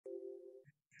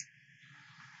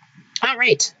All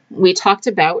right, we talked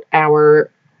about our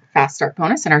Fast Start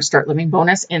bonus and our Start Living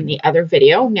bonus in the other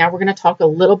video. Now we're going to talk a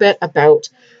little bit about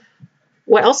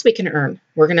what else we can earn.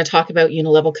 We're going to talk about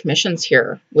Unilevel Commissions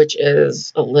here, which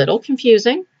is a little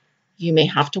confusing. You may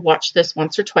have to watch this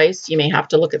once or twice. You may have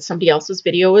to look at somebody else's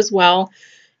video as well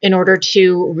in order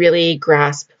to really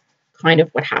grasp kind of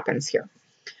what happens here.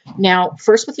 Now,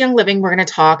 first with Young Living, we're going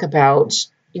to talk about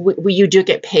you do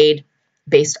get paid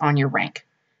based on your rank.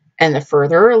 And the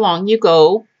further along you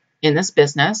go in this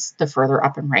business, the further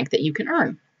up in rank that you can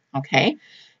earn. Okay.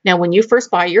 Now, when you first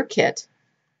buy your kit,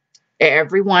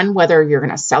 everyone, whether you're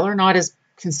going to sell or not, is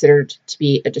considered to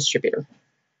be a distributor.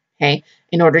 Okay.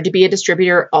 In order to be a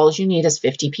distributor, all you need is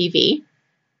 50 PV.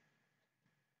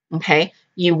 Okay.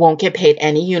 You won't get paid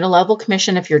any Unilevel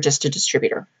commission if you're just a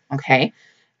distributor. Okay.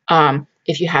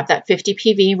 If you have that 50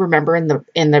 PV, remember in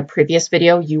the previous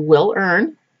video, you will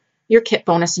earn your kit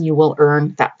bonus and you will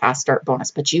earn that Fast Start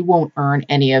bonus, but you won't earn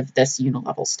any of this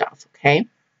Unilevel stuff. Okay.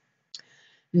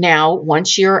 Now,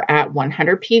 once you're at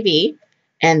 100 PV,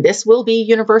 and this will be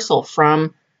universal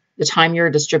from the time you're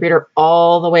a distributor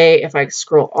all the way, if I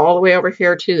scroll all the way over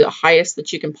here to the highest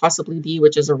that you can possibly be,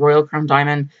 which is a Royal Crown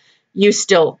Diamond, you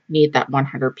still need that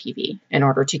 100 PV in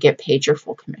order to get paid your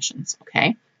full commissions.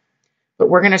 Okay. But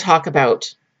we're going to talk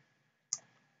about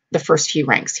the first few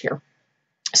ranks here.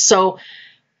 So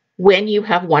when you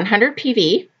have 100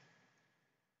 PV,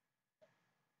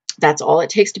 that's all it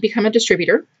takes to become a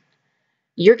distributor.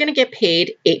 You're going to get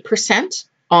paid 8%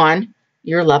 on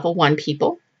your level 1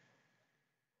 people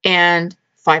and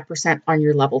 5% on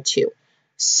your level 2.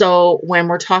 So when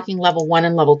we're talking level 1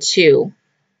 and level 2,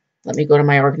 let me go to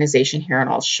my organization here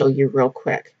and I'll show you real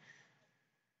quick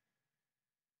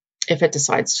if it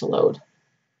decides to load.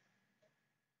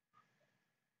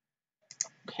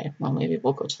 Okay, well, maybe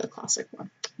we'll go to the classic one.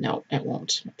 No, it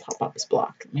won't. Pop-up is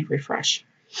blocked. Let me refresh.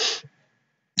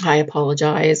 I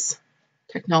apologize.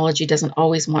 Technology doesn't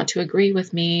always want to agree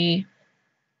with me.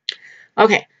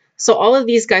 Okay, so all of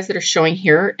these guys that are showing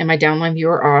here in my downline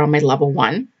viewer are on my level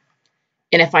 1.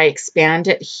 And if I expand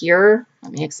it here,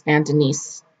 let me expand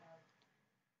Denise.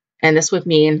 And this would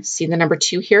mean, see the number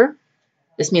 2 here?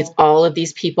 This means all of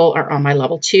these people are on my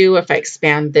level 2. If I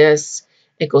expand this,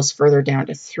 it goes further down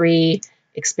to 3.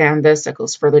 Expand this, it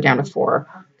goes further down to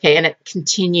 4. Okay, and it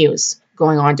continues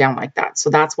going on down like that. So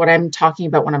that's what I'm talking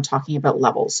about when I'm talking about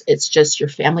levels. It's just your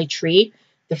family tree,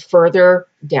 the further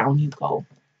down you go.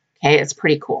 Okay, it's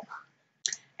pretty cool.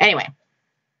 Anyway,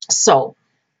 so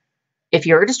if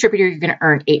you're a distributor, you're going to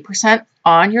earn 8%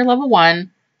 on your level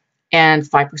 1 and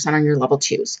 5% on your level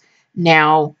 2s.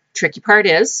 Now, tricky part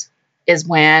is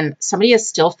when somebody is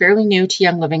still fairly new to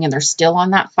Young Living and they're still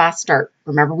on that Fast Start.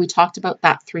 Remember, we talked about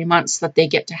that 3 months that they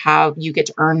get to have, you get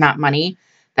to earn that money,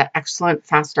 that excellent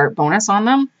Fast Start bonus on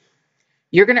them.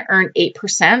 You're going to earn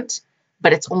 8%,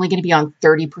 but it's only going to be on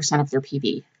 30% of their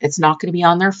PV. It's not going to be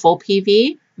on their full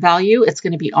PV value. It's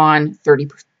going to be on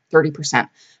 30%,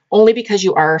 only because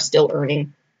you are still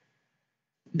earning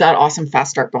that awesome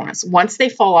Fast Start bonus. Once they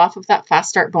fall off of that Fast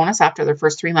Start bonus after their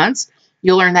first 3 months,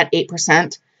 you'll earn that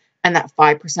 8% and that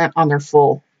 5% on their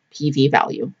full PV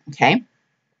value, okay?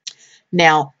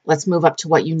 Now, let's move up to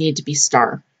what you need to be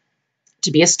star.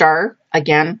 To be a star,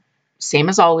 again, same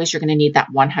as always, you're going to need that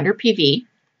 100 PV.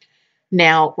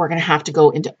 Now, we're going to have to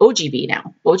go into OGV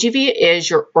now. OGV is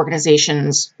your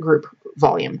organization's group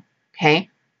volume, okay?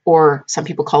 Or some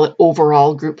people call it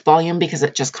overall group volume because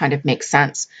it just kind of makes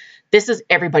sense. This is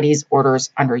everybody's orders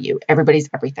under you, everybody's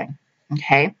everything,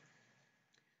 okay?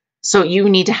 So you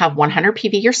need to have 100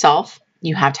 PV yourself.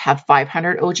 You have to have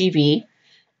 500 OGV,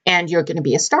 and you're going to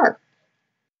be a star.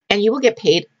 And you will get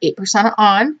paid 8%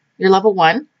 on your level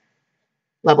 1.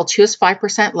 Level 2 is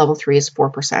 5%. Level 3 is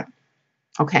 4%.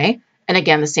 Okay? And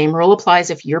again, the same rule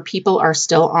applies. If your people are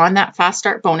still on that Fast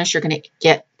Start bonus, you're going to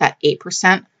get that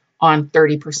 8% on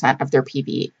 30% of their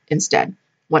PV instead.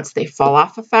 Once they fall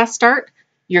off of Fast Start,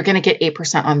 you're going to get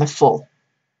 8% on the full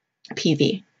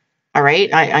PV. All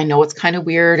right, I know it's kind of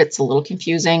weird. It's a little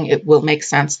confusing. It will make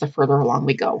sense the further along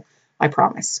we go, I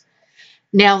promise.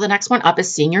 Now, the next one up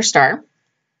is Senior Star,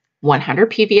 100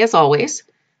 PV as always.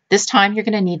 This time, you're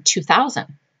going to need 2,000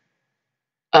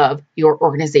 of your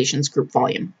organization's group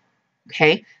volume,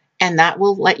 okay? And that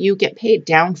will let you get paid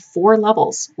down 4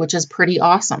 levels, which is pretty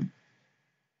awesome.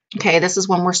 Okay, this is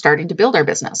when we're starting to build our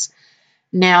business.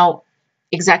 Now,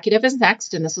 Executive is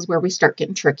next, and this is where we start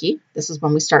getting tricky. This is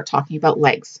when we start talking about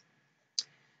legs.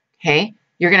 Okay,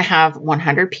 you're going to have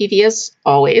 100 PV as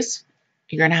always.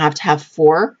 You're going to have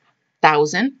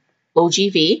 4,000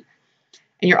 OGV,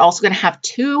 and you're also going to have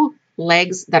 2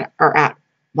 legs that are at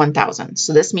 1,000.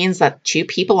 So this means that 2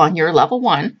 people on your level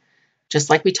 1 just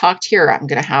like we talked here, I'm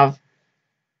going to have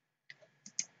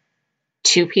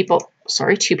two people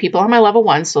on my level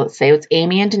 1. So let's say it's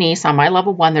Amy and Denise on my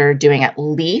level 1 that are doing at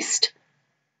least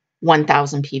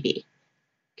 1,000 PV.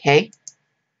 Okay.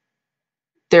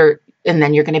 And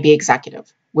then you're going to be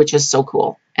executive, which is so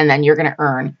cool. And then you're going to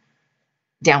earn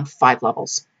down 5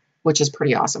 levels, which is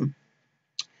pretty awesome.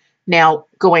 Now,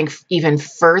 going even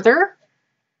further,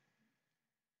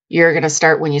 you're going to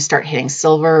start when you start hitting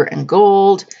silver and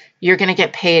gold. You're going to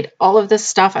get paid all of this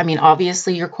stuff. I mean,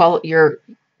 obviously, you're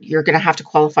going to have to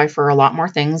qualify for a lot more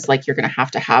things. Like you're going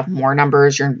to have more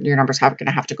numbers. Your numbers are going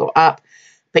to have to go up,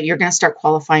 but you're going to start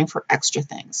qualifying for extra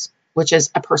things, which is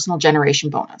a personal generation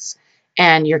bonus.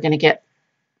 And you're going to get,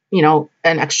 you know,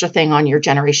 an extra thing on your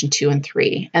generation 2 and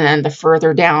 3. And then the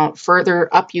further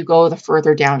up you go, the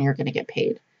further down you're going to get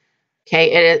paid.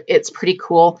 Okay. It's pretty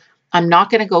cool. I'm not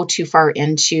going to go too far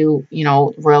into, you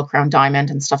know, Royal Crown Diamond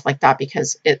and stuff like that,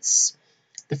 because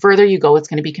the further you go, it's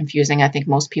going to be confusing. I think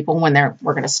most people, when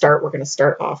we're going to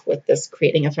start off with this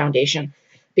creating a foundation,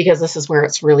 because this is where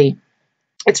it's really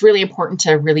important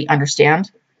to really understand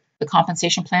the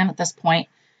compensation plan at this point.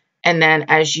 And then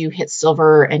as you hit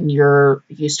silver and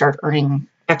you start earning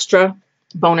extra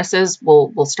bonuses,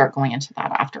 we'll start going into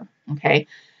that after. Okay.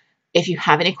 If you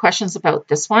have any questions about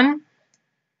this one,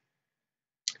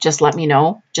 just let me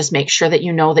know. Just make sure that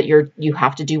you know that you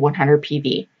have to do 100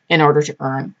 PV in order to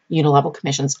earn Unilevel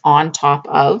commissions on top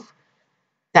of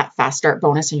that fast start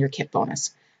bonus and your kit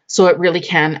bonus. So it really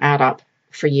can add up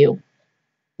for you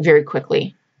very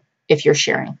quickly if you're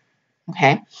sharing.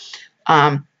 Okay.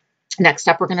 Next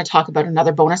up, we're going to talk about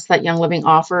another bonus that Young Living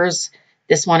offers.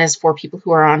 This one is for people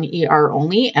who are on ER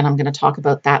only, and I'm going to talk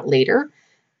about that later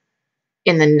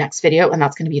in the next video, and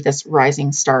that's going to be this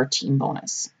Rising Star Team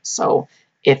bonus. So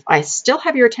if I still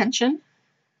have your attention,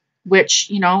 which,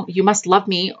 you know, you must love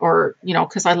me, or, you know,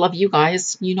 because I love you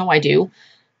guys, you know I do,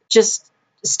 just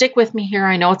stick with me here.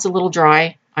 I know it's a little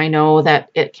dry. I know that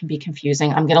it can be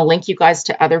confusing. I'm going to link you guys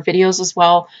to other videos as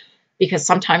well, because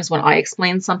sometimes when I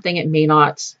explain something, it may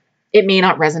not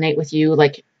resonate with you.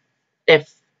 Like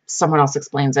if someone else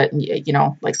explains it, and you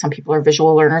know, like some people are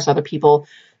visual learners, other people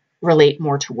relate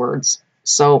more to words.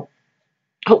 So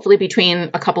hopefully between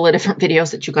a couple of different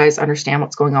videos that you guys understand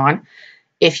what's going on.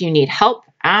 If you need help,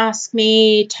 ask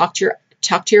me, talk to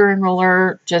your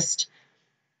enroller. Just,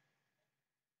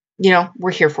 you know, we're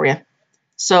here for you.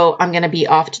 So I'm going to be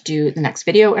off to do the next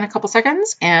video in a couple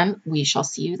seconds, and we shall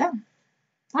see you then.